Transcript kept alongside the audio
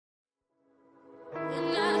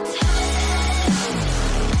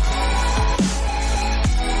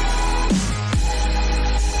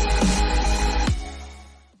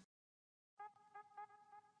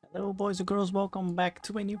boys and girls, welcome back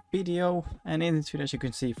to a new video. And in this video, as you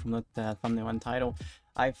can see from the thumbnail and title,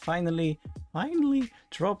 I finally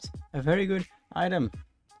dropped a very good item.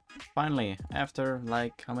 Finally, after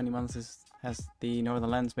like how many months has the Northern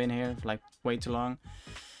Lands been here? For like way too long.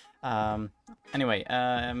 Anyway,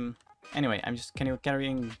 I'm just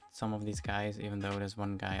carrying some of these guys, even though there's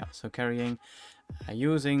one guy also carrying,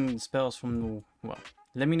 using spells from, well,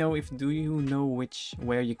 let me know if you know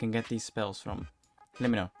where you can get these spells from. Let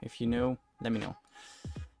me know. If you know, let me know.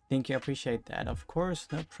 Thank you, appreciate that. Of course,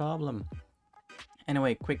 no problem.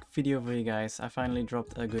 Anyway, quick video for you guys. I finally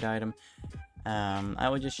dropped a good item. I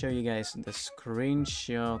will just show you guys the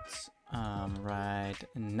screenshot right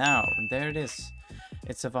now. There it is.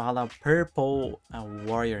 It's a Valhalla purple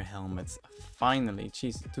warrior helmet. Finally,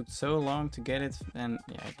 jeez, it took so long to get it, and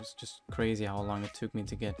yeah, it was just crazy how long it took me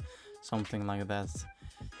to get something like that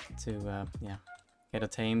to yeah, get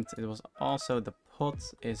attained. It was also, the pot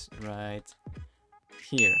is right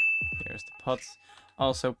here. Here's the pot,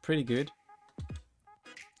 also pretty good.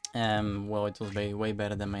 Well, it was way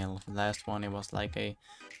better than my last one. It was like a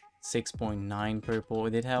 6.9 purple.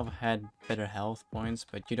 It did had better health points,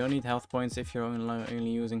 but you don't need health points if you're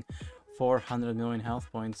only using 400 million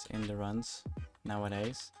health points in the runs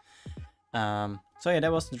nowadays. So yeah,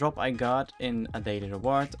 that was the drop I got in a daily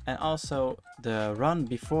reward. And also the run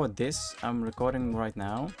before this, I'm recording right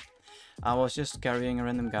now, I was just carrying a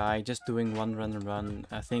random guy, just doing one random run,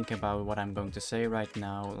 think about what I'm going to say right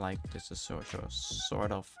now, like just a sort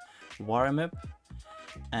of warm up.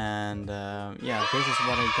 And yeah, this is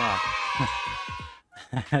what I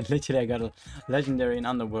got. Literally, I got a legendary in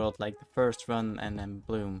Underworld, like the first run, and then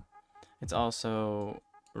bloom. It's also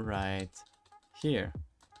right here.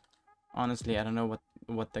 Honestly, I don't know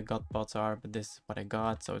what the god bots are, but this is what I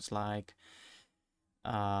got. So it's like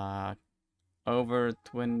over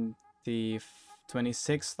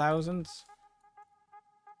 26,000.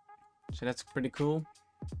 So that's pretty cool.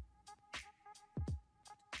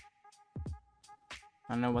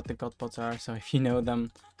 I don't know what the god bots are, so if you know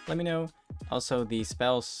them, let me know. Also the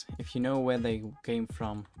spells, if you know where they came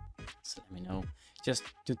from, just let me know. Just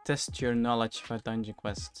to test your knowledge about dungeon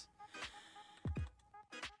quests.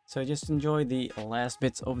 So just enjoy the last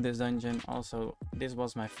bits of this dungeon. Also, this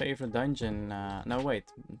was my favorite dungeon. No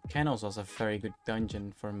wait, Kennels was a very good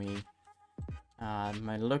dungeon for me.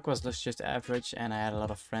 My luck was just average, and I had a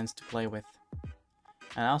lot of friends to play with.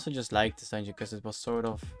 And I also just liked this dungeon because it was sort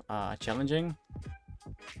of challenging.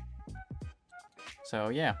 So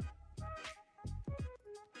yeah.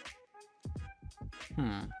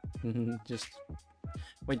 Just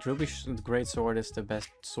wait, Ruby's great sword is the best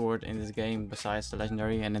sword in this game besides the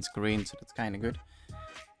legendary, and it's green, so that's kind of good.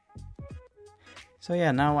 So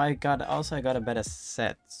yeah, now I got a better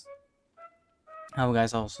set. I will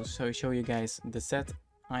guys also show you guys the set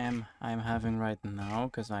I am having right now,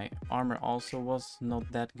 because my armor also was not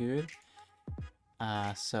that good.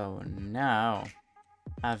 So now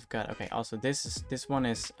I've got, okay, also this one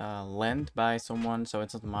is lent by someone, so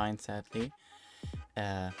it's not mine, sadly.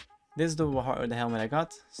 This is the helmet I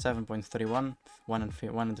got, 7.31,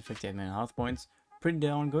 158 million health points, pretty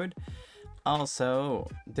darn good. Also,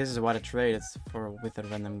 this is what I traded for with a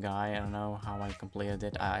random guy. I don't know how I completed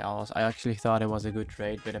it. I actually thought it was a good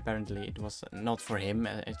trade, but apparently it was not for him.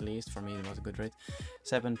 At least for me, it was a good trade.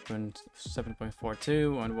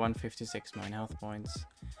 7.42 and 156 million health points,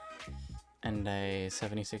 and a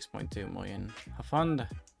 76.2 million fund,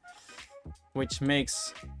 which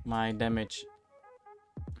makes my damage.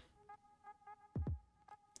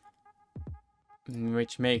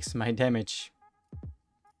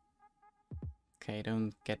 Okay,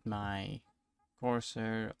 don't get my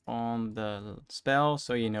cursor on the spell,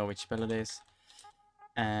 so you know which spell it is.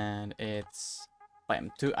 And it's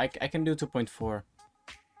bam, I can do 2.4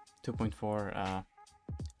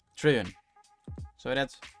 trillion. So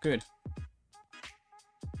that's good.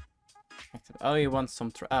 Oh, you want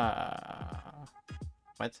some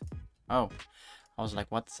what? Oh, I was like,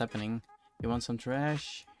 what's happening? You want some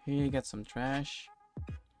trash? Here you get some trash.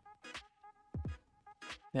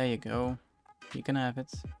 There you go. You can have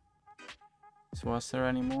it. So was there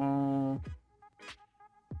any more?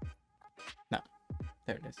 No.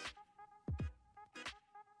 There it is.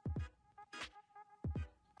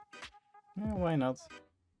 Yeah, why not?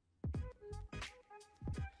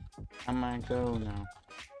 I might go now.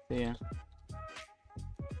 See ya.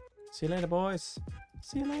 See you later, boys.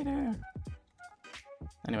 See you later.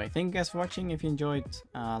 Anyway, thank you guys for watching. If you enjoyed,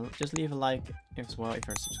 just leave a like if you're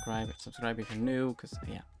subscribe if you're new, because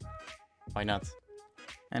yeah, why not?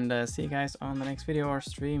 And see you guys on the next video or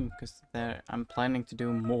stream, because I'm planning to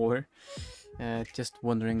do more. Just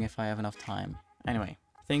wondering if I have enough time. Anyway,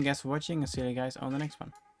 Thank you guys for watching, and see you guys on the next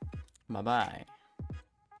one. Bye bye.